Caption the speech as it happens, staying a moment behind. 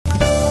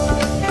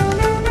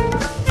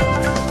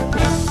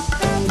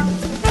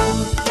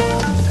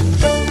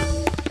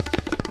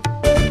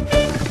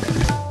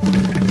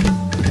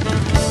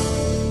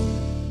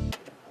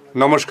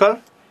नमस्कार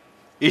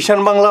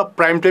Ishan Bangla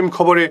prime time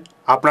खबरे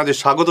आपनादेर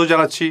स्वागत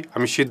जानाচ্ছি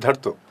आमी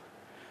Siddharth.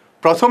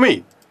 प्रथमेই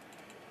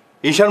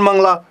Ishan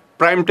Bangla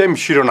prime time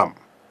शिरोनाम।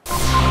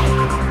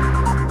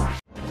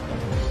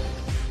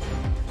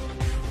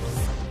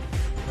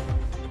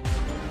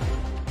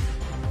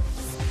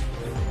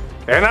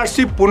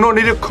 NRC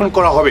पुनर्निरीक्षण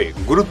करा होबे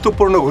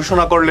गुरुत्वपूर्ण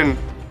घोषणा करलेन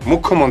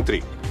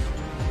मुख्यमंत्री।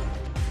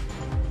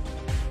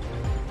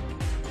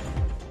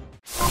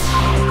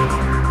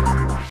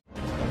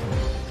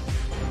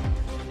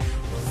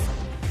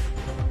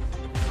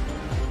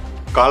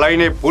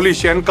 कालाइने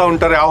पुलिस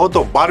एनकाउंटारे आहत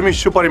बार्मी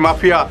सुपारी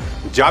माफिया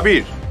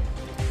जाबिर।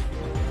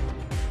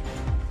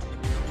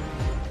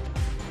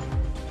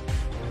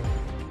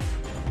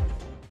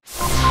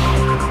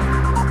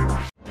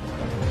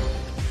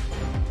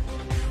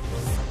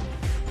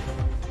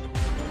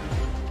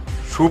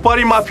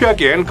 सुपारी माफिया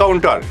के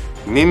एनकाउंटार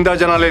निंदा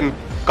जानालेन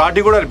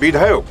काटीगोड़ार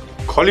विधायक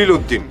खलिल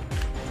उद्दीन।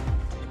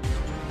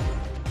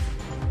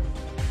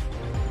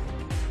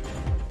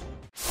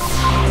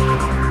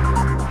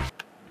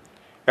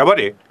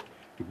 एबारे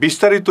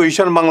विस्तारित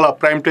ईशान बांगला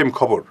प्राइम टाइम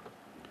खबर।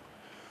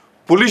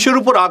 पुलिशेर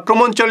उपर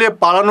आक्रमण चालिये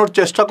पालानोर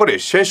चेष्टा करे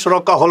शेष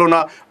रक्षा हलो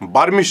ना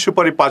बार्मी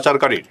सुपारी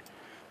पाचारकारीर।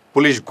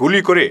 पुलिश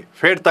गुली करे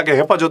फेर ताके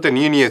हेफाजते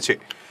निये नियेछे।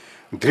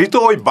 धृत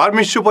ओई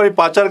बार्मी सुपारी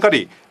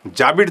पाचारकारी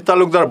जाबिर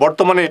तालुकदार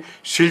बर्तमाने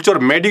शिलचर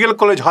मेडिकल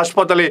कलेज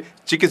हासपाताले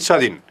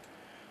चिकित्साधीन।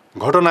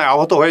 घटनाय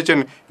आहत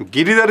हयेछेन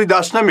गिरिधारी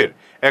दास नामेर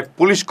एक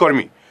पुलिश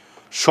कर्मी।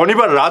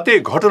 शनिवार राते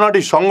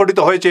घटनाटी संघटित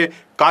हयेछे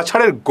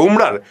काछाड़ेर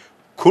गोमड़ार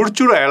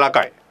खुरचुरा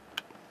एलाकाय।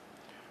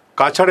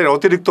 काछाड़ेर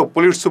अतिरिक्त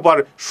पुलिस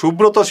सुपार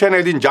सुब्रत सेन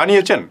एदिन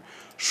जानिয়েছেন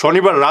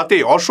शनिवार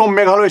राते असम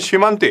मेघालय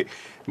सीमान्ते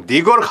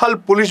दिगरखाल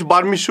पुलिस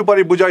बार्मी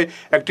सुपारी बोझाई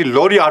एकटी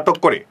लरि आटक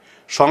करे।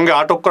 संगे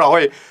आटक करा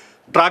हय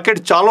ट्राकेर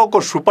चालक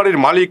और सुपारिर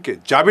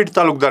मालिक जाबिर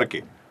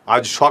तालुकदारके।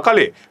 आज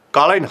सकाले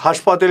कालाइन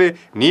हासपाताले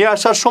निये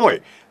आसार समय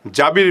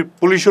जाबिर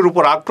पुलिशेर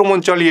उपर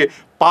आक्रमण चालिये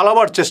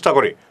पालाबार चेष्टा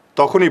करे।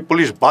 तखनई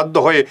पुलिश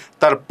बाध्य हये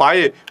तार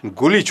पाये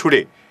गुली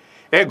छुड़े।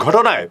 ए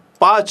घटनाय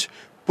 5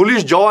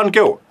 पुलिस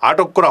जवानकेও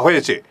आटक करा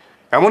হয়েছে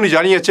এমনই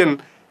জানিয়েছেন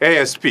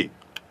এএসপি।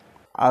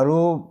 আৰু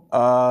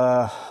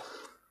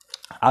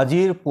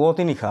আজিৰ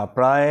পুৱতি নিশা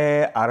প্ৰায়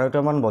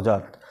 ২:৩০মান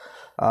বজাত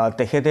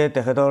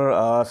তেখেতৰ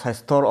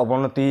স্বাস্থ্যৰ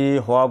অৱনতি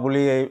হোৱা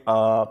বুলি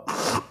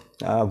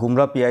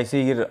গুমৰা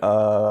পিআইচিৰ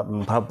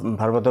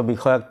ভাৰপ্ৰাপ্ত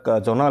বিষয়াক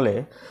জনালে।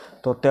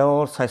 তো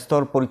তেওঁৰ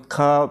স্বাস্থ্যৰ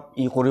পৰীক্ষা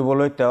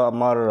কৰিবলৈ তেওঁ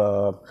আমাৰ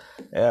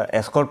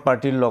এস্কৰ্ট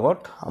পাৰ্টিৰ লগত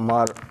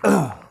আমাৰ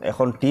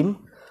এখন টিম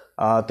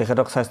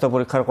তেখেতক স্বাস্থ্য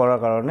পৰীক্ষা কৰাৰ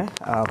কাৰণে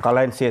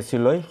কালাইন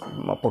CHC-লৈ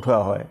পঠোৱা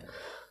হয়।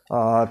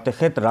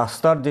 তেখেত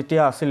ৰাস্তাত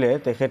যেতিয়া আছিলে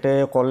তেখেতে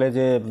ক'লে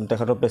যে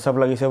তেখেতৰ পেচাব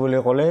লাগিছে বুলি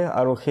ক'লে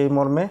আৰু সেই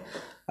মৰ্মে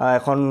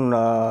এখন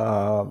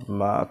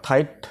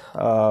ঠাইত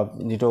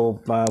যেটো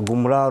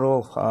গুমৰা আৰু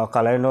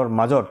কালাইনৰ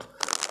মাজত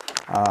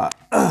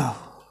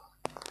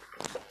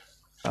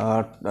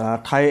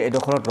ঠাই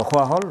এডোখৰত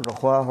ৰখোৱা হ'ল।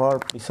 ৰখোৱা হোৱাৰ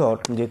পিছত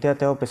যেতিয়া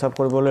তেওঁ পেচাব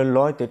কৰিবলৈ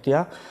লয় তেতিয়া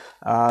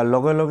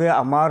লগে লগে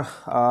আমাৰ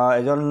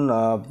এজন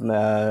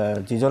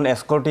যিজন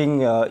এস্কৰ্টিং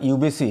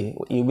UBC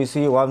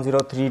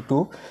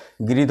 1032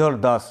 গিৰিধৰ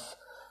দাস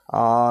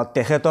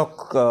তেখেতক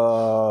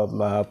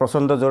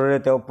প্ৰচণ্ড জোৰেৰে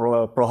তেওঁ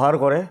প্ৰহাৰ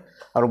কৰে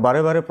আৰু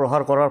বাৰে বাৰে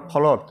প্ৰহাৰ কৰাৰ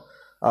ফলত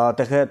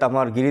তেখেত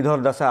আমাৰ গিৰিধৰ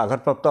দাসে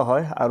আঘাতপ্ৰাপ্ত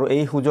হয় আৰু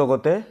এই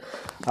সুযোগতে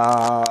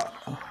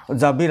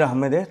জাবিৰ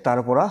আহমেদে তাৰ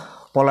পৰা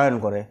পলায়ন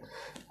কৰে।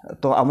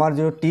 তো আমাৰ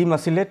যে টিম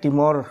আছিলে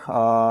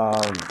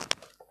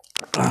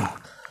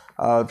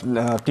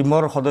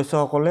টিমৰ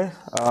সদস্যসকলে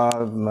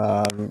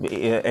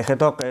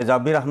এখেতক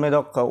জাবিৰ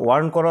আহমেদক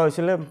ৱাৰ্ণ কৰা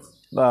হৈছিলে,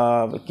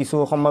 কিছু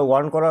সময়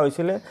ৱাৰ্ণ কৰা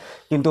হৈছিলে,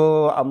 কিন্তু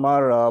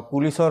আমাৰ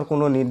পুলিচৰ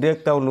কোনো নিৰ্দেশ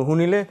তেওঁ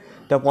নুশুনিলে।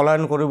 তেওঁ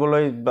পলায়ন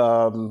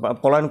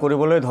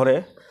কৰিবলৈ ধৰে।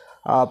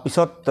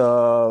 পিছত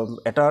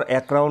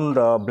এক ৰাউণ্ড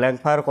ব্লেংক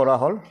ফায়াৰ কৰা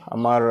হ'ল।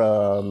 আমাৰ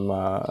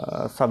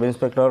সাব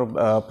ইন্সপেক্টৰ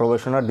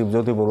প্ৰবেশনাৰ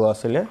দীপজ্যোতি বৰুৱা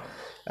আছিলে।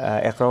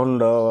 এক ৰাউণ্ড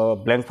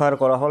ব্লেংক ফায়াৰ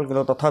কৰা হ'ল,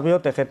 কিন্তু তথাপিও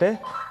তেখেতে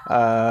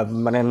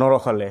মানে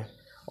নৰখালে।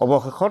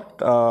 অৱশেষত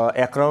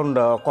এক ৰাউণ্ড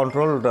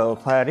কণ্ট্ৰলড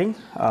ফায়াৰিং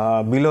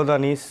বিলো দ্য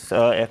নিজ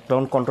এক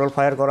ৰাউণ্ড কণ্ট্ৰল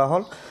ফায়াৰ কৰা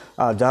হ'ল,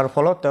 যাৰ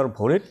ফলত তেওঁৰ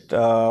ভৰিত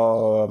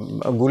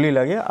গুলি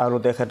লাগে আৰু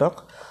তেখেতক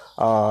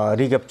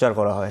ৰিকেপচাৰ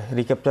কৰা হয়।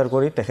 ৰিকেপচাৰ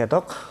কৰি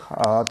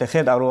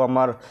তেখেত আৰু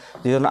আমাৰ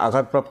যিজন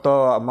আঘাতপ্ৰাপ্ত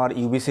আমাৰ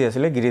UBC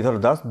আছিলে গিৰিধৰ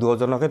দাস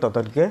দুজনকে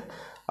ততাতকে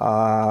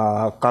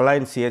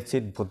কালাইন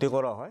CHC-ত ভৰ্তি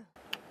কৰা হয়।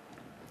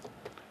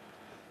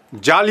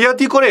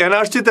 জালিয়াতি করে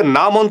এনআরসিতে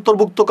নাম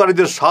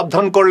অন্তর্ভুক্তকারীদের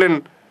সাবধান করলেন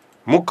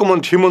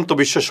মুখ্যমন্ত্রী হিমন্ত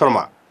বিশ্ব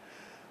শর্মা।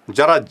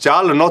 যারা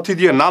জাল নথি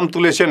দিয়ে নাম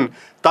তুলেছেন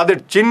তাদের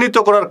চিহ্নিত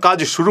করার কাজ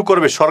শুরু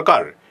করবে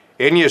সরকার।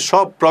 এ নিয়ে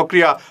সব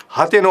প্রক্রিয়া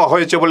হাতে নেওয়া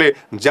হয়েছে বলে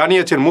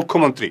জানিয়েছেন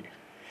মুখ্যমন্ত্রী।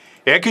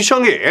 একই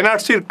সঙ্গে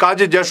এনআরসির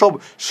কাজে যেসব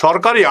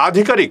সরকারি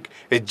আধিকারিক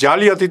এই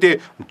জালিয়াতিতে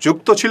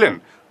যুক্ত ছিলেন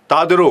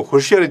তাদেরও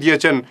হুঁশিয়ারি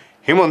দিয়েছেন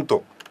হিমন্ত।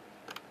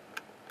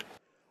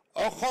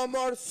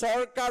 অসমৰ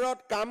সরকারত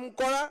কাম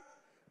করা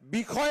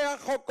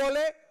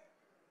বিষয়াসকলে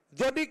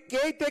যদি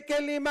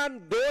কেইটেকেলিমান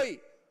দৈ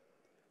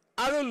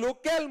আৰু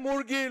লোকেল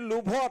মুৰ্গীৰ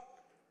লোভত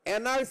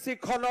NRC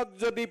খনক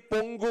যদি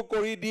পংগু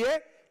কৰি দিয়ে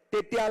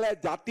তেতিয়ালে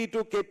জাতিটো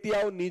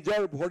কেতিয়াও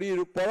নিজৰ ভৰিৰ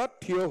ওপৰত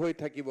থিয় হৈ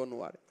থাকিব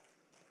নোৱাৰে।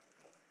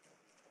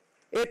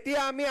 এতিয়া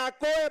আমি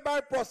আকৌ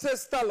এবাৰ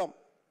প্ৰচেষ্টা ল'ম,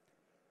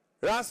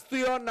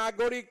 ৰাষ্ট্ৰীয়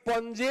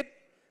নাগৰিকপঞ্জীত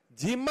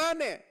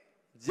যিমানে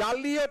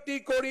জালিয়াতি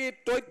কৰি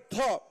তথ্য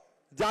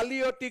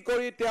জালিয়াতি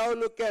কৰি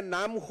তেওঁলোকে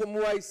নাম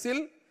সুমুৱাইছিল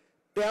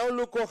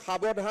তেওঁলোকো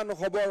সাৱধান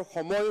হ'বৰ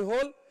সময়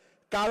হ'ল।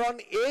 কাৰণ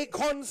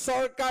এইখন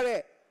চৰকাৰে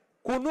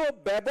কোনো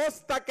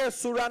ব্যৱস্থাকে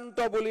চূড়ান্ত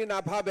বুলি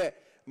নাভাবে,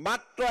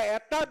 মাত্ৰ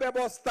এটা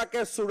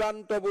ব্যৱস্থাকে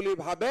চূড়ান্ত বুলি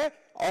ভাবে,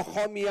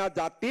 অসমীয়া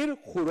জাতিৰ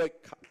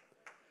সুৰক্ষা।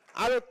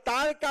 আৰু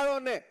তাৰ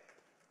কাৰণে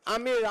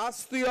আমি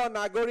ৰাষ্ট্ৰীয়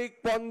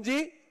নাগৰিকপঞ্জী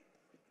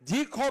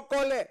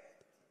যিসকলে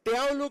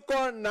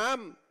তেওঁলোকৰ নাম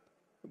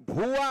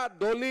ভুৱা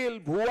দলিল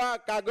ভুৱা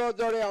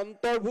কাগজৰে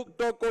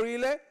অন্তৰ্ভুক্ত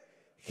কৰিলে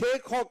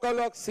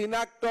সেইসকলক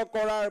চিনাক্ত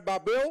কৰাৰ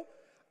বাবেও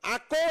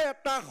আকৌ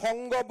এটা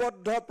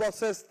সংঘবদ্ধ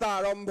প্ৰচেষ্টা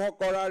আৰম্ভ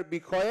কৰাৰ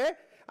বিষয়ে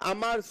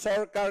আমাৰ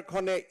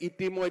চৰকাৰখনে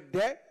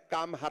ইতিমধ্যে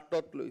কাম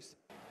হাতত লৈছে।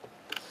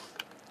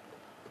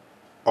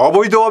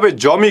 অবৈধভাবে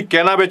জমি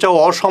কেনাবেচা ও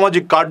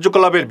অসামাজিক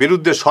কার্যকলাপের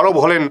বিরুদ্ধে সরব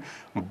হলেন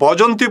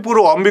বজন্তীপুর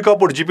ও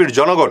অম্বিকাপুর জিপির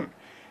জনগণ।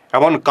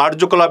 এমন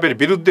কার্যকলাপের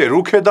বিরুদ্ধে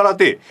রুখে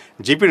দাঁড়াতে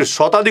জিপির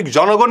শতাধিক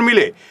জনগণ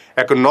মিলে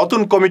এক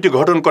নতুন কমিটি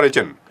গঠন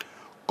করেছেন।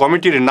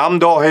 কমিটির নাম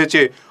দেওয়া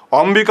হয়েছে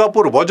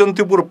অম্বিকাপুর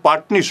বজন্তীপুর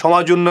পাটনি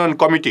সমাজ উন্নয়ন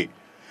কমিটি।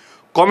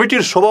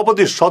 কমিটির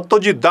সভাপতি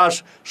সত্যজিৎ দাস,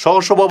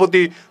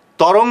 সহসভাপতি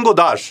তরঙ্গ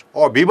দাস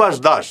ও বিভাস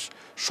দাস,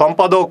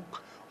 সম্পাদক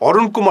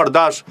অরুণ কুমার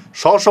দাস,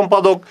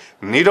 সহসম্পাদক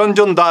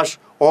নিরঞ্জন দাস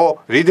ও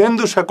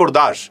হৃদেন্দু শেখর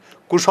দাস,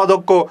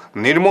 কোষাধ্যক্ষ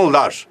নির্মল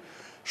দাস।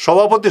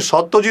 সভাপতি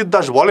সত্যজিৎ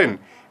দাস বলেন,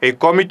 এই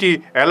কমিটি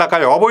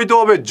এলাকায়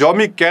অবৈধভাবে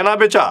জমি কেনা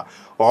বেচা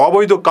ও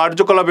অবৈধ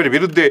কার্যকলাপের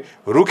বিরুদ্ধে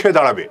রুখে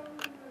দাঁড়াবে।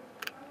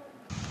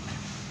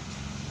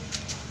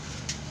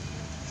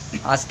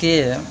 আজকে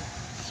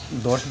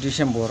 10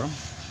 ডিসেম্বর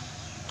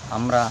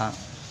আমরা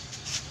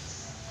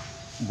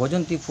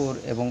বজন্তীপুর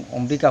এবং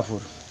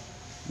অম্বিকাপুর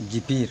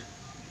জিপির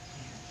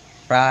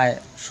প্রায়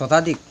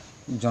শতাধিক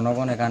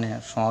জনগণ এখানে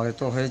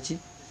সমাবেত হয়েছি।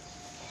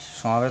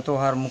 সমাবেত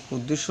হওয়ার মুখ্য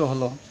উদ্দেশ্য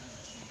হলো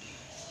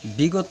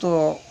বিগত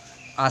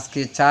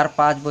আজকে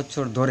 4-5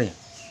 বছর ধরে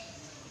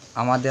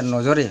আমাদের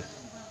নজরে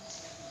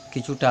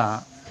কিছুটা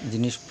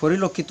জিনিস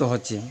পরিলক্ষিত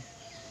হচ্ছে,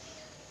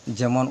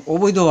 যেমন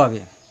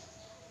অবৈধভাবে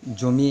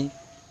জমি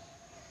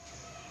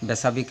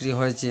বেচা বিক্রি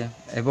হয়েছে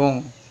এবং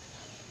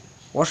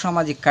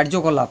অসামাজিক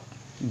কার্যকলাপ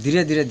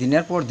ধীরে ধীরে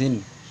দিনের পর দিন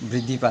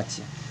বৃদ্ধি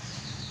পাচ্ছে।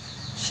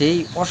 সেই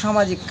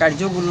অসামাজিক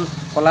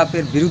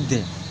কার্যকলাপের বিরুদ্ধে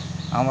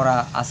আমরা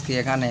আজকে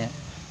এখানে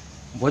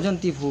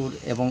বজন্তীপুর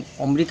এবং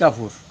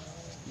অম্বিকাপুর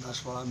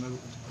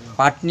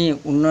পাটনি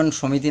উন্নয়ন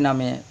সমিতি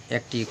নামে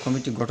একটি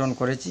কমিটি গঠন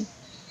করেছি।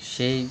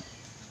 সেই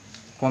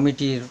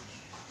কমিটির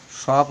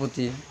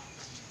সভাপতি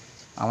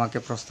আমাকে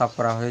প্রস্তাব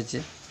করা হয়েছে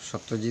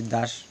সত্যজিৎ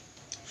দাস,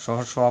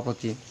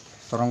 সহসভাপতি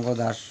তরঙ্গ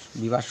দাস,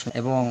 বিভাস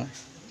এবং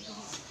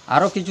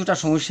আরও কিছুটা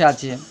সমস্যা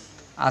আছে।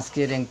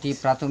 আজকের একটি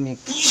প্রাথমিক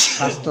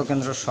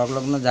স্বাস্থ্যকেন্দ্র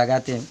সংলগ্ন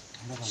জায়গাতে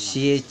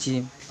সিএইচসি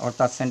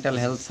অর্থাৎ সেন্ট্রাল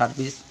হেলথ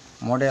সার্ভিস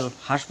মডেল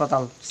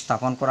হাসপাতাল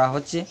স্থাপন করা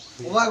হচ্ছে।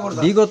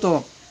 বিগত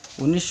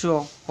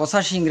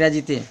 1985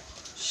 ইংরাজিতে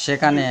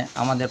সেখানে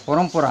আমাদের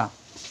পরম্পরা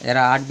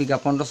এরা 8 বিঘা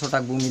 1500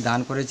 টাকা ভূমি দান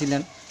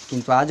করেছিলেন,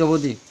 কিন্তু আজ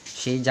অবধি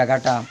সেই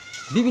জায়গাটা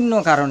বিভিন্ন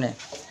কারণে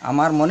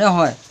আমার মনে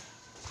হয়,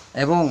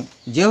 এবং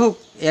যে হোক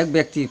এক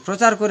ব্যক্তি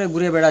প্রচার করে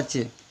ঘুরে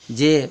বেড়াচ্ছে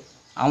যে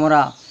আমরা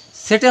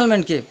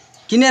সেটেলমেন্টকে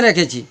কিনে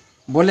রেখেছি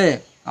বলে,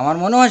 আমার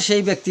মনে হয়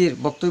সেই ব্যক্তির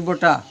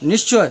বক্তব্যটা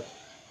নিশ্চয়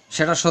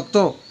সেটা সত্য।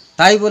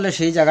 তাই বলে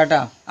সেই জায়গাটা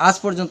আজ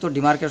পর্যন্ত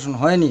ডিমার্কেশন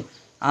হয়নি।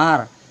 আর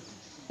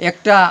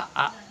একটা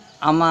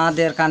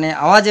আমাদের কানে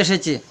আওয়াজ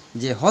এসেছে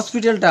যে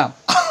হসপিটালটা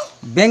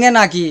ভেঙে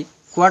নাকি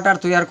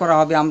কোয়ার্টার তৈরি করা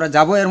হবে। আমরা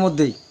যাব, এর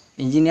মধ্যেই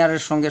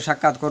ইঞ্জিনিয়ারের সঙ্গে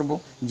সাক্ষাৎ করব।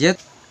 যে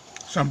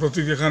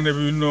সাম্প্রতিক এখানে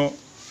বিভিন্ন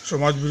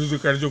সমাজবিরোধী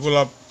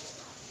কার্যকলাপ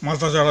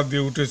মাথাচাড়া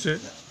দিয়ে উঠেছে।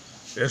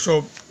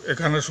 এসব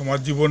এখানে সমাজ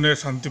জীবনে,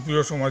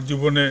 শান্তিপ্রিয় সমাজ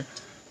জীবনে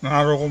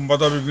নানা রকম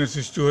বাধাবিঘ্নের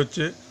সৃষ্টি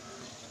হচ্ছে।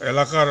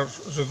 এলাকার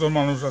সচেতন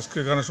মানুষ আজকে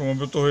এখানে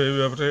সমবেত হয়ে এই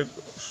ব্যাপারে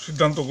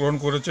সিদ্ধান্ত গ্রহণ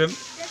করেছেন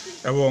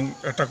এবং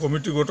একটা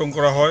কমিটি গঠন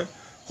করা হয়।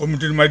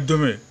 কমিটির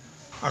মাধ্যমে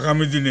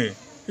আগামী দিনে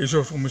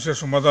এইসব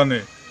সমস্যার সমাধানে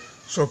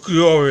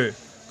সক্রিয়ভাবে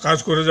কাজ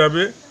করে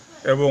যাবে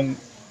এবং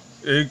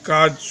এই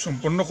কাজ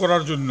সম্পন্ন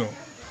করার জন্য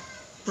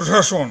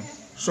প্রশাসন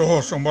সহ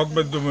সংবাদ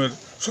মাধ্যমের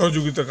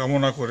সহযোগিতা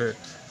কামনা করে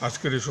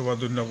আজকের এই সভা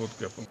ধন্যবাদ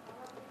জ্ঞাপন।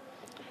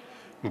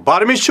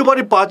 বার্মিজ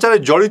সুপারি পাচারে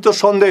জড়িত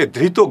সন্দেহে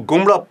ধৃত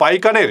গুমরা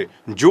পাইকানের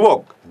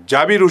যুবক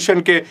জাবির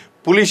হোসেনকে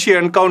পুলিশি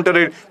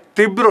এনকাউন্টারের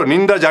তীব্র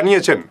নিন্দা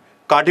জানিয়েছেন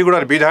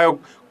কাটিগড়ার বিধায়ক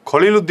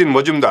খলিল উদ্দিন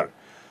মজুমদার।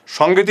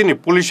 সঙ্গে তিনি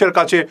পুলিশের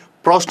কাছে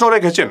প্রশ্ন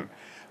রেখেছেন,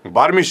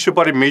 বার্মিজ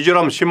সুপারি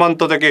মিজোরাম সীমান্ত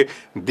থেকে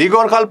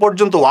দিগরখাল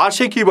পর্যন্ত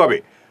আসে কীভাবে।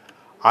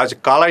 আজ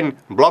কালাইন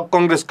ব্লক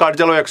কংগ্রেস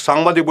কার্যালয়ে এক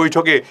সাংবাদিক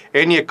বৈঠকে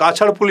এ নিয়ে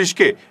কাছাড়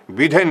পুলিশকে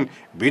বিধেন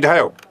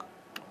বিধায়ক।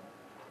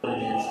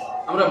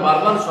 আমরা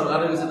বারবার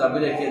সরকারের কাছে দাবি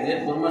রেখে যে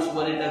বর্মা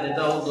সুপারিটা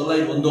যেটা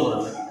দোলাই বন্ধ করা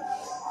যায়।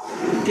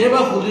 কে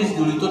বা পুলিশ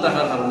জড়িত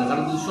থাকার কারণে,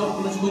 কারণ যদি সব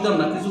পুলিশ বুঝতাম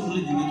না, কিছু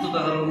পুলিশ জড়িত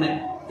থাকার কারণে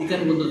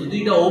এখানে বন্ধ। যদি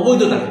এটা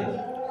অবৈধ থাকে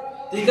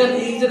এখানে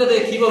এই জায়গাতে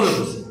কীভাবে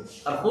হচ্ছে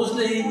আর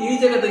পৌঁছলে এই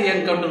জায়গা থেকে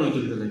এনকাউন্টার হয়ে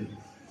চলতে লাগে।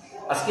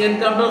 আজকে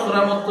এনকাউন্টার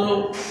করার মতো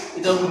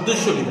এটা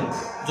উদ্দেশ্য কিনা,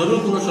 জরুরি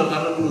কোনো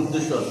সরকারের কোনো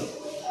উদ্দেশ্য আছে?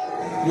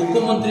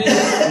 মুখ্যমন্ত্রীর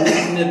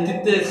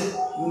নেতৃত্বে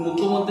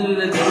মুখ্যমন্ত্রীর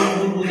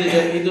জনগণ বুঝে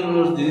এই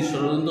ধরনের জিনিস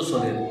ষড়যন্ত্র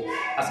চলে।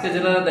 আজকে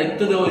যারা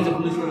দায়িত্ব দেওয়া হয়েছে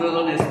পুলিশ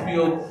প্রশাসন, এসপি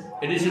হোক,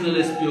 এডিশনাল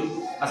এসপি হোক,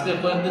 আজকে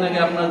কয়েকদিন আগে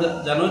আপনারা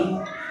জানেন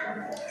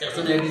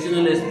একজন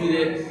এডিশনাল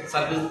এসপিরে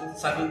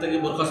চাকরি থেকে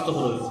বরখাস্ত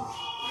করা হয়েছে।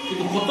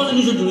 কিন্তু কত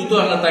জিনিসও জড়িত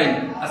আমরা তাই না।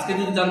 আজকে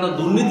যদি আমরা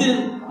দুর্নীতির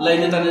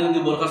লাইনে তাদের যদি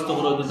বরখাস্ত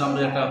করা হতো, আমরা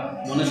একটা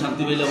মনে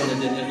শান্তি পেলে মনে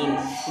যে একজন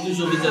পুলিশ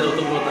অফিসার অত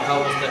বড় থাকা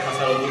অবস্থায়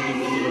খাসার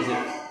দুর্নীতি করছে,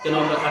 কেন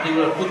আমরা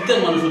কাটিগড়ার প্রত্যেক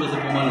মানুষের কাছে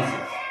প্রমাণ আছে,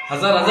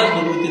 হাজার হাজার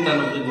দুর্নীতি তার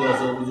মধ্যে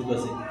আছে, অভিযোগ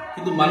আছে।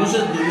 কিন্তু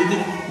মানুষের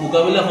দুর্নীতির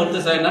মোকাবিলা করতে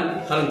চায় না,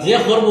 কারণ যে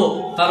করবো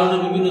তার মধ্যে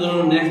বিভিন্ন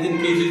ধরনের নেক্সট দিন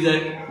কেস হয়ে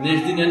যায়,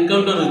 নেক্সট দিন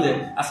এনকাউন্টার হয়ে যায়।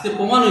 আজকে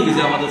প্রমাণ হয়ে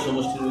গেছে আমাদের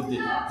সমষ্টির মধ্যে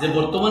যে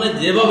বর্তমানে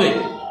যেভাবে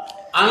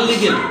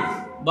আনলিগেল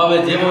ভাবে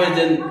যেভাবে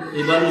যে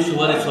এবার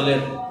সুপারে চলে,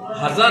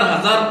 হাজার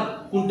হাজার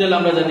কুইন্টাল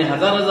আমরা জানি,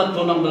 হাজার হাজার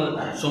টন আমরা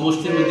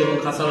সমষ্টির মধ্যে এবং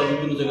খাসাড়া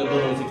বিভিন্ন জায়গায়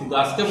ধরা হয়েছে। কিন্তু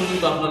আজকে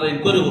পর্যন্ত আপনারা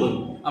ইনকোয়ারি করুন,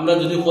 আমরা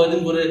যদি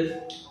কয়েকদিন করে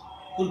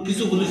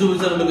কিছু পুলিশ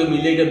অফিসারের লোকে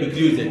মিলে এটা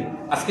বিক্রি হয়ে যায়।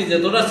 আজকে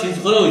যতটা সিজ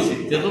করা হয়েছে,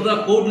 যতটা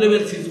কোর্ট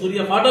লেভেল সিজ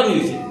করিয়া ফাটানো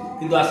হয়েছে,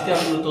 কিন্তু আজকে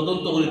আপনারা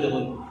তদন্ত করে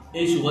দেখুন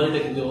এই সুপারিটা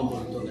কিন্তু এখন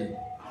পর্যন্ত নেই।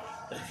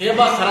 সে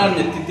বা খারাপ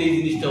নেতৃত্বে এই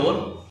জিনিসটা ওর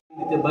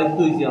দিতে বাধ্য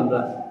হয়েছি আমরা,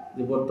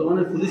 যে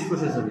বর্তমানে পুলিশ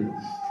প্রশাসনে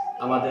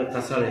আমাদের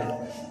কাছাড়ে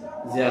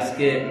যে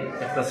আজকে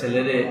একটা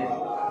ছেলেরে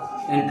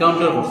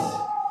এনকাউন্টার করছে,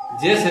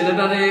 যে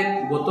ছেলেটারে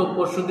গত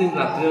পরশু দিন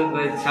রাত্রে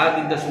প্রায়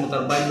 3:30টার সময়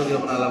তার বাইর লোকে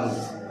আপনার আলাপ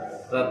হচ্ছে,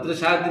 রাত্রে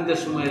 3:30টার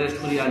সময় অ্যারেস্ট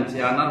করে আনছে।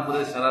 আনার পরে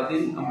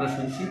সারাদিন আমরা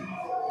শুনছি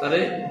তারে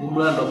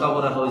গুমরা লোকা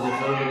করা হয়েছে,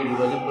 সরকারি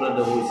যোগাযোগ করে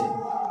দেওয়া হয়েছে।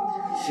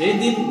 সেই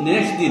দিন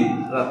নেক্সট দিন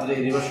রাত্রে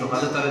এবার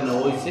সকালে তারা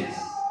নেওয়া হয়েছে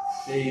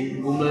এই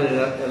গুমরা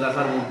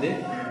এলাকার মধ্যে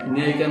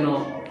নিয়ে, কেন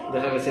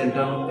দেখা গেছে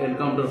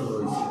এনকাউন্টার করা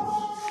হয়েছে।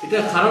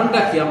 এটার কারণটা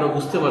কি আমরা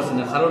বুঝতে পারছি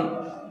না। কারণ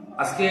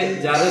আজকে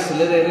যারা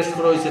ছেলেরা অ্যারেস্ট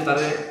করা হয়েছে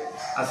তারে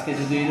আজকে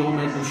যদি এইরকম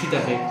দোষী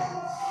থাকে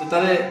তো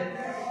তারে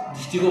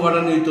ডিস্ট্রিক্টও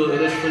ফাটানো হইতো,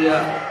 অ্যারেস্ট করিয়া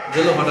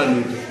জেলও ফাটানো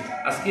হইতো।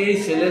 আজকে এই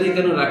ছেলেরই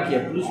কেন রাখিয়া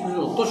পুলিশ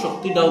অত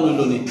শক্তি ডাউন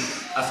হইল নি,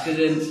 আজকে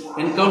যে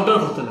এনকাউন্টার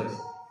করতে লাগে।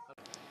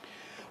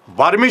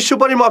 বার্মিজ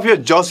সুপারি মাফিয়া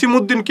জসিম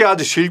উদ্দিনকে আজ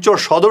শিলচর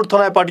সদর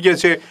থানায়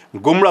পাঠিয়েছে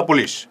গুমরা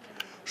পুলিশ।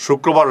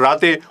 শুক্রবার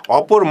রাতে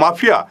অপর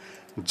মাফিয়া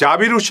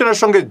জাবির হোসেনের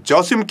সঙ্গে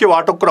জসিমকেও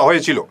আটক করা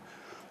হয়েছিল।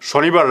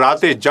 শনিবার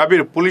রাতে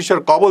জাবির পুলিশের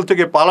কবল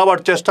থেকে পালাবার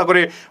চেষ্টা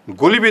করে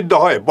গুলিবিদ্ধ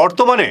হয়।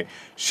 বর্তমানে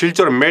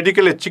শিলচর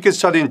মেডিকেলে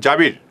চিকিৎসাধীন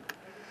জাবির।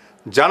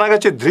 জানা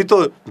গেছে ধৃত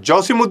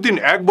জসিম উদ্দিন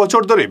 1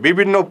 বছর ধরে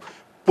বিভিন্ন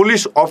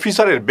পুলিশ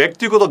অফিসারের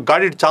ব্যক্তিগত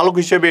গাড়ির চালক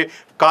হিসেবে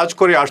কাজ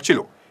করে আসছিল।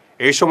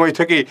 এই সময়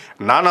থেকেই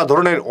নানা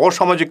ধরনের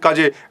অসামাজিক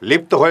কাজে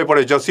লিপ্ত হয়ে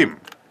পড়ে জসিম।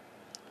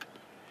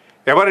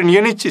 এবারে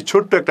নিয়ে নিচ্ছি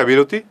ছোট্ট একটা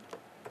বিরতি।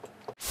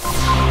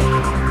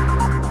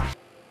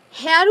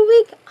 Hair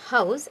week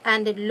house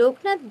and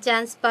Loknath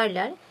gents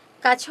parlour,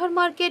 কাছর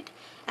market,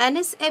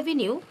 NS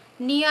Avenue,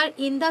 near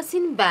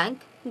ইন্দাসিন bank,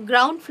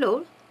 ground floor,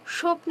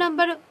 shop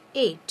number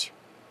 8।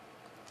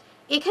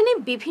 এখানে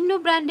বিভিন্ন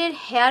ব্র্যান্ডের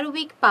হেয়ার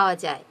উইক পাওয়া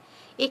যায়।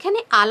 এখানে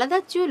আলাদা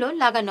চুলও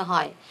লাগানো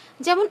হয়,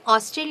 যেমন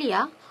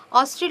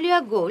Australia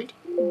gold,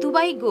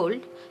 Dubai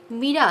gold,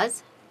 Miraj,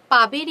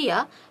 পাবেরিয়া,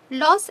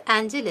 Los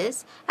Angeles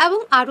এবং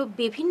আরও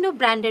বিভিন্ন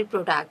ব্র্যান্ডের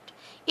প্রোডাক্ট।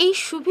 এই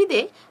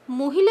সুবিধে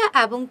মহিলা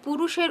এবং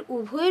পুরুষের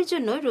উভয়ের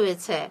জন্য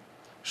রয়েছে।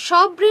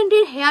 সব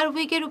ব্র্যান্ডের হেয়ার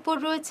উইকের উপর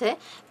রয়েছে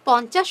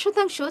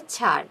 50%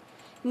 ছাড়।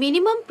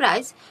 মিনিমাম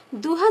প্রাইস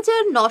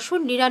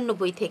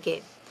 2999 থেকে।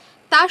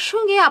 তার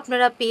সঙ্গে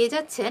আপনারা পেয়ে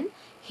যাচ্ছেন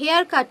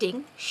hair cutting,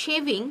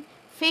 shaving,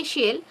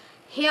 facial,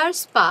 hair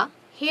spa,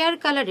 hair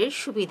কালারের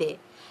সুবিধে।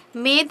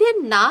 মেয়েদের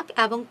নাক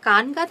এবং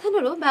কান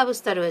গাঁথানোরও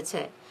ব্যবস্থা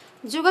রয়েছে।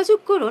 যোগাযোগ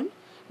করুন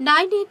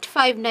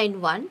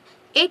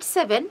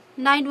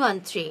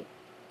 9859187913,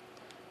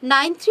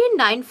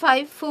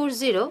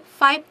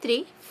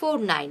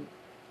 9395405349।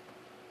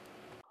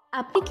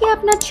 আপনি কি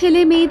আপনার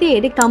ছেলে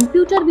মেয়েদের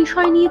কম্পিউটার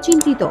বিষয় নিয়ে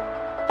চিন্তিত?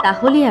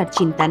 তাহলে আর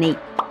চিন্তা নেই,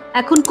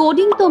 এখন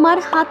কোডিং তোমার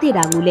হাতের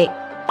আঙুলে।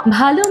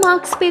 ভালো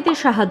মার্কস পেতে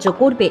সাহায্য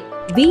করবে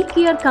we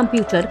care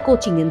computer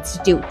coaching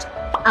institute.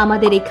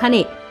 আমাদের এখানে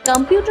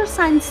কম্পিউটার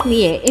সায়েন্স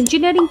নিয়ে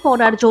ইঞ্জিনিয়ারিং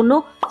পড়ার জন্য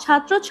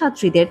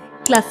ছাত্রছাত্রীদের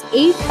ক্লাস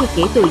 8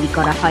 থেকে তৈরি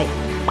করা হয়।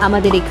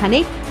 আমাদের এখানে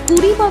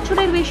 20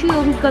 বছরের বেশি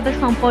অভিজ্ঞতা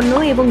সম্পন্ন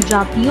এবং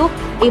জাতীয়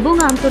এবং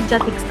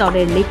আন্তর্জাতিক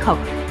স্তরের লেখক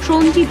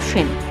সঞ্জীব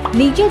সেন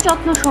নিজে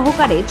যত্ন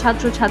সহকারে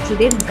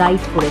ছাত্রছাত্রীদের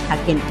গাইড করে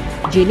থাকেন,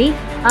 যিনি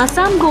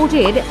আসাম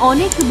বোর্ডের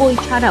অনেক বই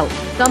ছাড়াও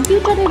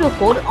কম্পিউটারের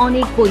ওপর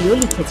অনেক বইও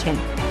লিখেছেন।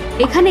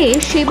 এখানে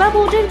সেবা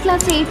বোর্ডের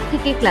ক্লাস 8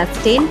 থেকে ক্লাস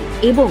 10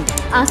 এবং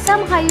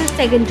আসাম হায়ার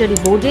সেকেন্ডারি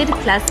বোর্ডের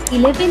ক্লাস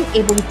 11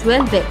 এবং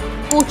 12-এ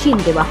কোচিং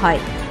দেওয়া হয়।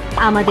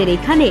 আমাদের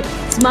এখানে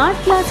স্মার্ট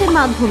ক্লাসের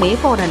মাধ্যমে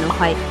পড়ানো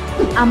হয়।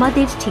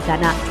 আমাদের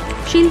ঠিকানা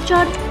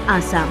শিলচর,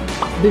 আসাম।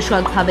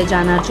 বিশদভাবে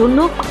জানার জন্য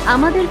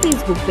আমাদের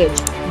Facebook page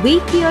we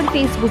care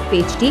Facebook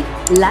পেজটি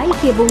লাইক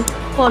এবং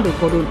ফলো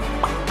করুন।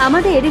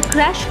 আমাদের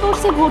ক্র্যাশ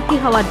কোর্সে ভর্তি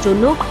হওয়ার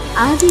জন্য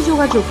আজই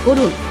যোগাযোগ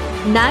করুন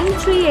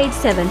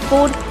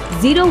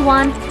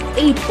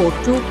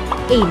 9387401842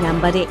 এই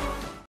নাম্বারে।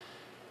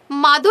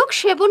 মাদক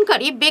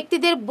সেবনকারী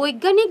ব্যক্তিদের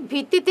বৈজ্ঞানিক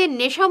ভিত্তিতে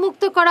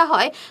নেশামুক্ত করা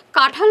হয়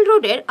কাঁঠাল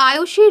রোডের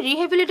আয়ুষী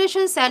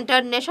রিহ্যাবিলিটেশন সেন্টার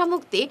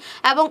নেশামুক্তি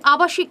এবং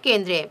আবাসিক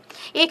কেন্দ্রে।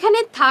 এখানে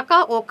থাকা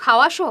ও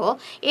খাওয়া সহ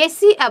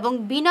এসি এবং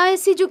বিনা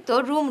এসি যুক্ত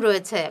রুম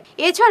রয়েছে।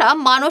 এছাড়া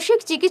মানসিক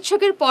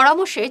চিকিৎসকের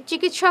পরামর্শে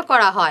চিকিৎসা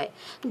করা হয়।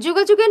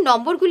 যোগাযোগের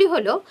নম্বরগুলি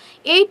হল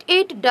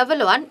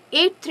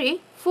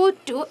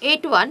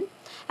 8811834281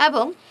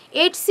 এবং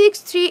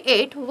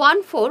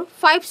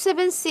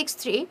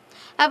 8638145763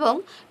 এবং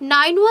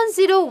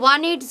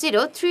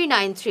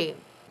 9101803993।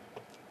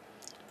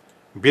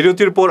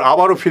 বিরতির পর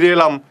আবারও ফিরে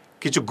এলাম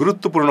কিছু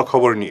গুরুত্বপূর্ণ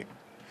খবর নিয়ে।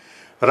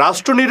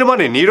 রাষ্ট্র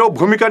নির্মাণে নীরব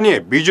ভূমিকা নিয়ে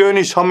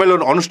বিজয়িনী সম্মেলন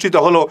অনুষ্ঠিত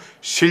হল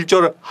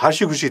শিলচর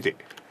হাসিখুশিতে।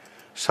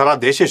 সারা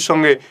দেশের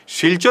সঙ্গে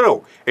শিলচরেও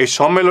এই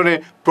সম্মেলনে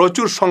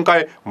প্রচুর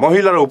সংখ্যায়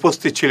মহিলারা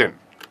উপস্থিত ছিলেন।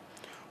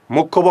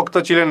 মুখ্য বক্তা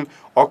ছিলেন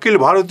অখিল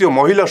ভারতীয়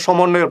মহিলা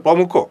সমন্বয়ের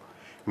প্রমুখ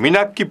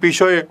मीनाक्षी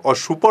पिशोय और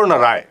सुपर्णा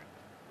राय।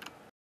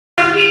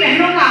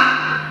 बहनों का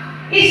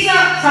इस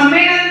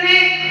सम्मेलन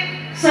में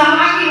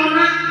सहभागी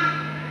होना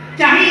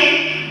चाहिए,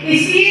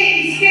 इसलिए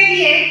इसके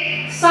लिए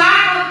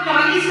 60 और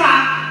 40 का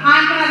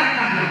आंकड़ा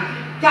रखा गया।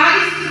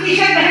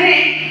 40%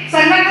 बहनें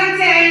संगठन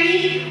से आएंगी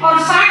और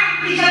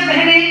 60%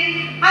 बहनें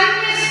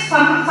अन्य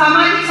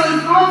सामाजिक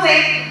संस्थाओं से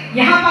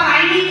यहाँ पर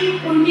आएंगी।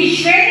 उनकी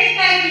श्रेणी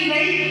तय की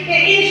गई कि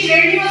इन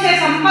श्रेणियों से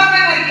संपर्क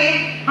करके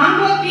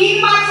हमको 3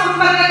 बार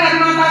संपर्क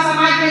करना था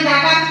समाज में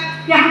जाकर,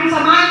 कि हम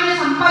समाज में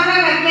संपर्क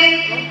करके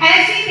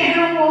ऐसी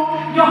बहनों को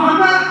जो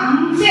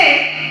हमसे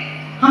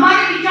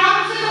हमारे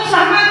विचारों से तो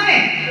सहमत है,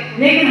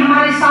 लेकिन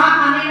हमारे साथ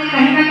आने में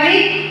कहीं ना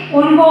कहीं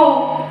उनको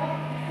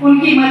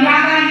उनकी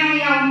मर्यादा है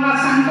या उनका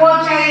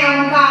संकोच है या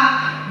उनका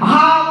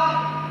भाव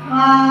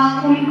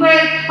उनके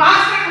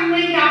पास तक हम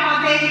नहीं जा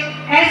पाते,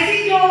 ऐसी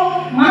जो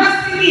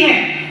मनस्थिति है,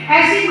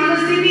 ऐसी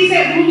मनस्थिति से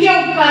ऊंचे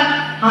उठकर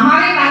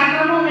हमारे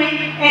कार्यक्रमों में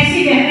ऐसी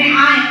बहनें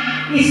आए,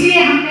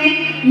 इसलिए हमने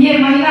ये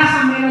महिला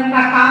सम्मेलन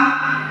का काम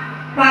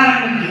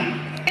प्रारंभ किया।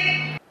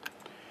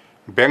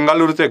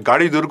 बेंगालुरुते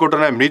गाड़ी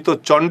दुर्घटनाয় मृत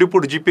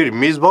चंडीपुर जीपीर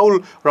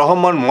मिसबाउल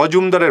रहमान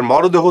मजुमदारेर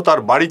मरदेह तार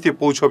बाड़ीते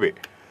पौঁছবে।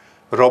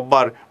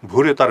 रविवार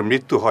भोरे तार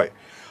मृत्यु হয়।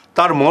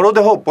 तार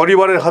मरदेह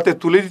परिवारेर हाथे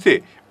तुले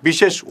दिते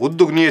विशेष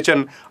उद्योग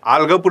निয়েছেন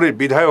आलगापुरेर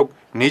विधायक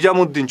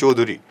निजामुद्दीन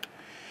चौधुरी।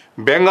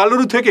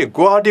 बेंगालुरु থেকে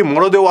गुवाहाटी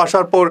मरदेह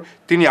आसार पर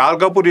তিনি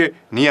आलगापुरे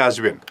নিয়ে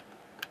আসবেন।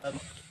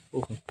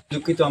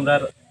 দুঃখিত আমরা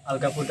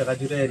আলগাপুর ঢাকা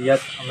জুড়ে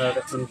এরিয়াত আমরা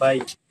একজন ভাই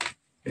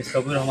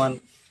মিসবাউল রহমান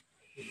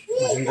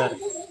মজুমদার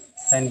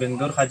তাই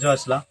বেঙ্গলোর কাজে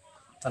আসলা,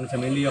 তার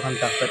ফ্যামিলি ওখানে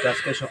থাকতে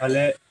আজকে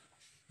সকালে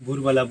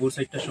ভোরবেলা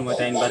 4:30টার সময়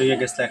তাই বাড়ি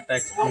গেছিলো। একটা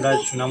আমরা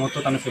শোনা মতো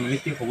তার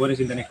ফ্যামিলিতে খবর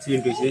এসেছিল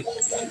অ্যাক্সিডেন্ট হয়েছে,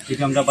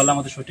 কিন্তু আমরা বললাম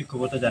আমাদের সঠিক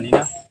খবরটা জানি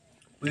না।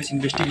 পুলিশ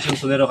ইনভেস্টিগেশন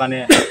চলে, ওখানে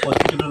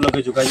হসপিটালের লোকে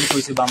যোগাযোগ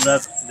করেছে বা আমরা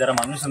যারা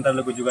মানুষ তার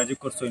লোকে যোগাযোগ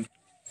করছেন।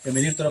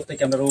 ফ্যামিলির তরফ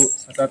থেকে আমরা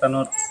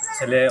সাতাতানোর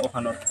ছেলে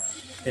ওখানোর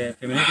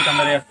ফ্যামিলিকে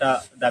আমরা একটা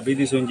দাবি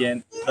দিয়েছেন যে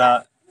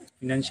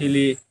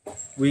ফিনান্সিয়ালি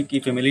উইক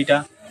এই ফ্যামিলিটা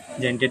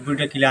যে ডেড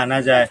বডিটা কিলে আনা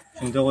যায়,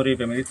 সুন্দর করে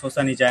ফ্যামিলির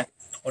ফসানি যায়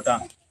ওটা।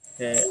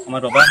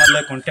 আমার বাবা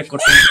আমার কন্ট্যাক্ট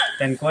করছেন,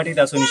 তাই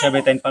গুয়াহাটিতে আসুন হিসাবে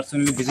তাই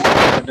পার্সোনালি ভিজিট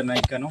করতে নাই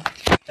কেন,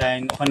 তাই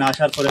ওখানে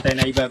আসার পরে তাই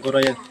নাইবা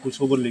গড়াই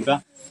খবর লিবা।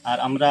 আর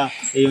আমরা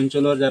এই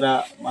অঞ্চলের যারা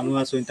মানুষ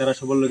আছেন তারা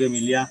সবার লগে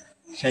মিলিয়া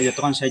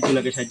যতক্ষণ সাহায্য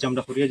লাগে সাহায্য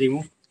আমরা করিয়া যাইমু।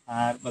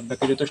 আর বাদ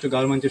বাকি যথেষ্ট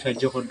গভর্নমেন্টের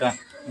সাহায্য করটা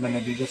মানে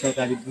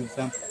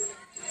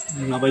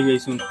নাবাই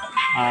আইসুন।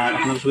 আর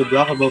আপনার সবাই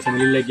দোয়া করবো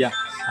ফ্যামিলির লাগিয়া।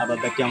 আর বাদ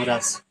বাকি আমরা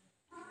আছি।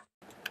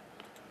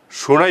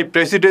 সোনাই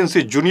প্রেসিডেন্সি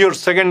জুনিয়র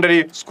সেকেন্ডারি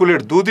স্কুলের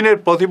দুদিনের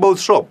প্রতিভা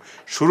উৎসব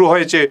শুরু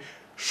হয়েছে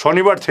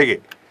শনিবার থেকে।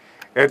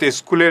 এতে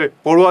স্কুলের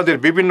পড়ুয়াদের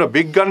বিভিন্ন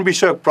বিজ্ঞান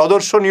বিষয়ক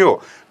প্রদর্শনী ও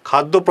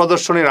খাদ্য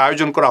প্রদর্শনীর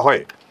আয়োজন করা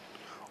হয়।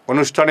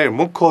 অনুষ্ঠানের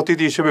মুখ্য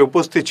অতিথি হিসেবে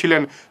উপস্থিত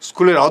ছিলেন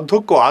স্কুলের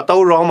অধ্যক্ষ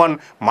আতাউর রহমান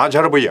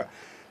মাঝার ভূঁইয়া।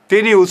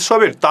 তিনি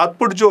উৎসবের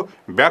তাৎপর্য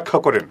ব্যাখ্যা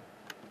করেন।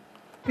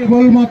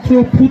 কেবলমাত্র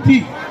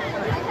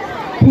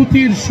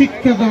পুঁথির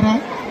শিক্ষা দ্বারা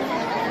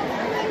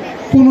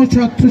কোনো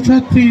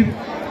ছাত্রছাত্রীর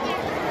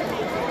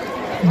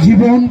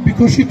জীবন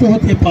বিকশিত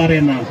হতে পারে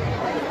না।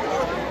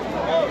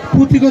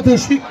 পুঁথিগত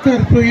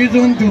শিক্ষার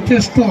প্রয়োজন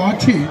যথেষ্ট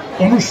আছে,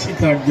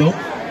 অনস্বীকার্য।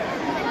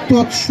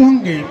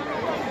 তৎসঙ্গে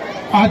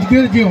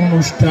আজকের যে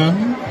অনুষ্ঠান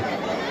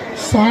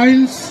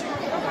সায়েন্স,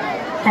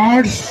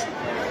 আর্টস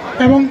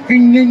এবং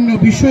অন্যান্য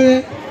বিষয়ে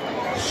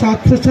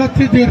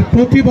ছাত্রছাত্রীদের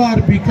প্রতিভার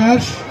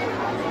বিকাশ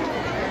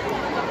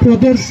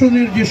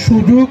প্রদর্শনের যে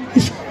সুযোগ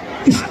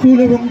স্কুল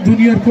এবং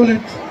জুনিয়র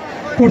কলেজ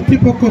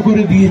কর্তৃপক্ষ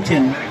করে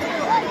দিয়েছেন।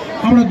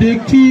 আমরা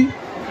দেখছি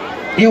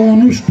এই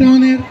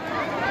অনুষ্ঠানের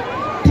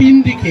 3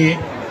 দিকে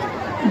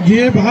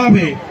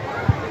যেভাবে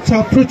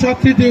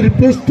ছাত্রছাত্রীদের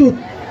প্রস্তুত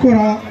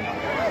করা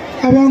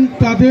এবং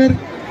তাদের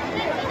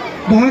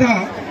দ্বারা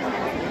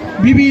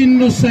বিভিন্ন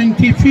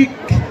সায়েন্টিফিক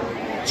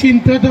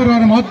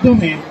চিন্তাধারার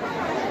মাধ্যমে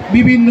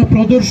বিভিন্ন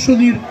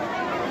প্রদর্শনীর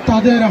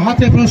তাদের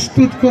হাতে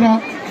প্রস্তুত করা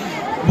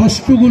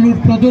বস্তুগুলোর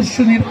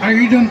প্রদর্শনীর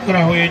আয়োজন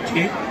করা হয়েছে।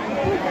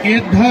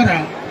 এর দ্বারা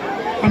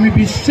আমি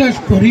বিশ্বাস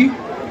করি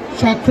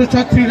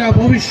ছাত্রছাত্রীরা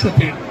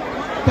ভবিষ্যতে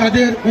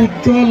তাদের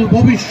উজ্জ্বল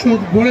ভবিষ্যৎ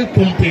গড়ে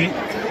তুলতে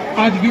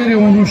আজকের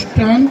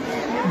অনুষ্ঠান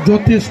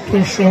যথেষ্ট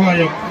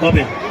সহায়ক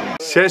হবে।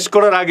 শেষ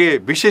করার আগে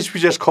বিশেষ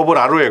বিশেষ খবর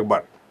আরও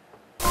একবার।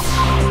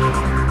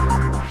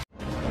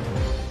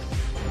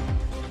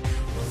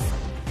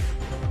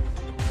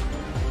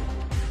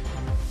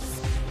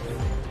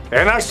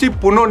 এনআরসি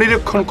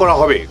পুনর্নিরীক্ষণ করা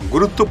হবে,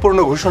 গুরুত্বপূর্ণ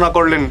ঘোষণা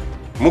করলেন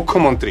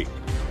মুখ্যমন্ত্রী।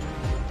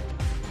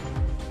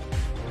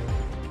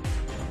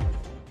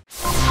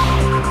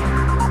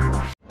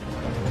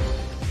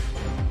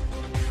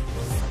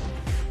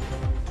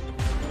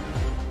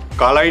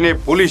 কালাইনে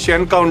পুলিশ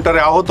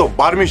এনকাউন্টারে আহত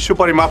বার্মিজ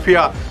সুপারি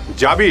মাফিয়া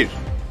জাবির।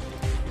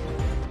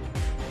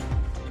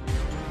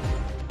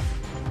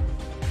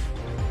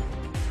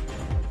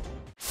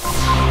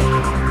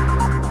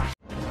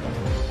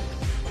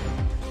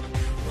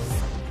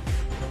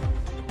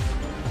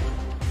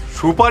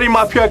 সুপারি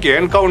মাফিয়াকে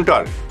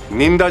এনকাউন্টার,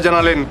 নিন্দা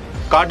জানালেন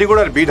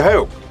কাটিগড়ার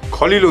বিধায়ক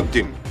খলিল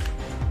উদ্দিন।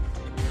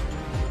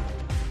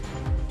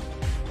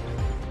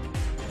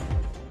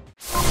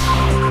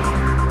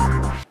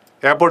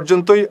 এ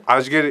পর্যন্তই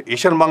আজকের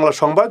ঈশান বাংলা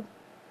সংবাদ।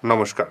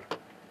 নমস্কার।